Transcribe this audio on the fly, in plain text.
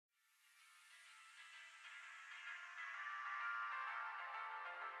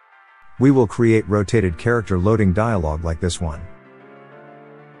We will create rotated character loading dialog like this one.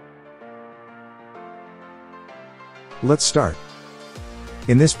 Let's start.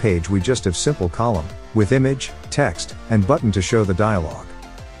 In this page we just have simple column, with image, text, and button to show the dialog.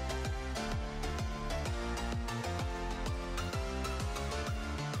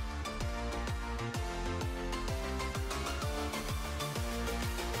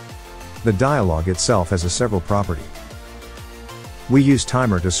 The dialog itself has a several property. We use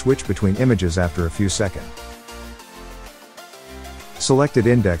timer to switch between images after a few seconds. Selected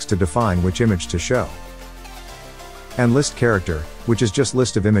index to define which image to show. And list character, which is just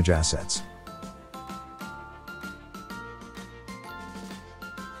list of image assets.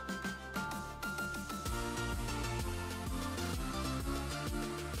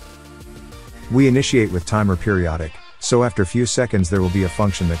 We initiate with timer periodic, so after few seconds there will be a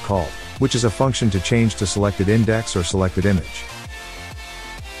function that called, which is a function to change to selected index or selected image.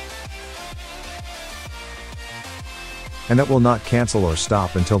 And that will not cancel or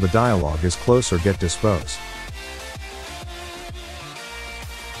stop until the dialog is close or get dispose.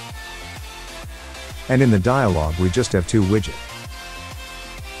 And in the dialog we just have two widgets.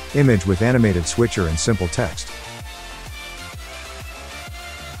 Image with animated switcher and simple text.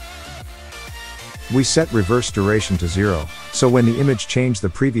 We set reverse duration to 0, so when the image changes the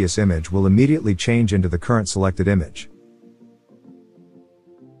previous image will immediately change into the current selected image.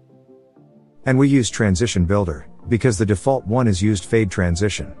 And we use transition builder, because the default one is used fade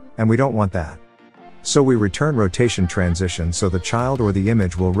transition, and we don't want that. So we return rotation transition so the child or the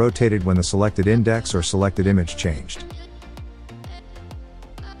image will rotated when the selected index or selected image changed.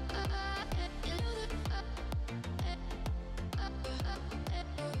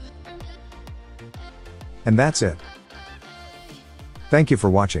 And that's it. Thank you for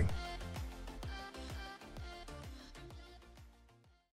watching.